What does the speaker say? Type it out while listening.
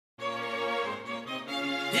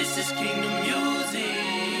This is Kingdom Music.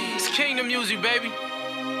 It's Kingdom Music, baby.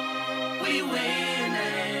 We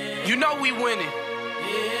winning. You know we winning.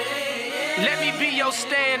 Yeah. Let me be your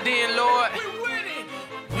stand-in, Lord. We winning.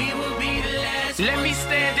 We will be the last. Let me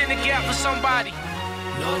stand in the gap for somebody.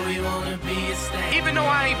 Lord, we wanna be a stand. Even though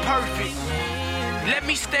I ain't perfect, let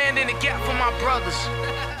me stand in the gap for my brothers.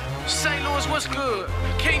 St. Louis, what's good?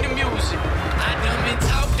 Kingdom Music. I done been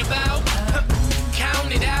talked about,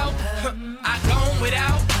 counted out. I gone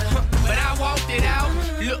without, but I walked it out.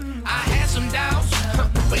 Look, I had some doubts,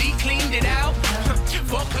 but he cleaned it out.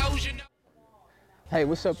 Foreclosure. Hey,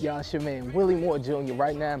 what's up, y'all? It's your man, Willie Moore Jr.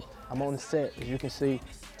 Right now, I'm on the set, as you can see,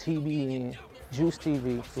 TBN, Juice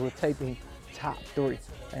TV. We're taping Top 3.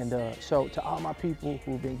 And so to all my people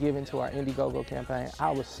who've been giving to our Indiegogo campaign,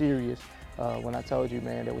 I was serious when I told you,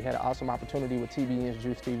 man, that we had an awesome opportunity with TBN's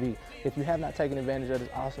Juice TV. If you have not taken advantage of this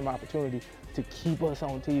awesome opportunity to keep us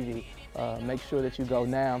on TV, make sure that you go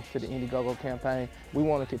now to the Indiegogo campaign. We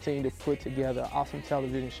want to continue to put together an awesome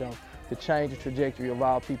television show to change the trajectory of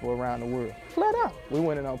all people around the world. Flat out, we're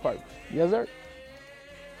winning on purpose. Yes, sir?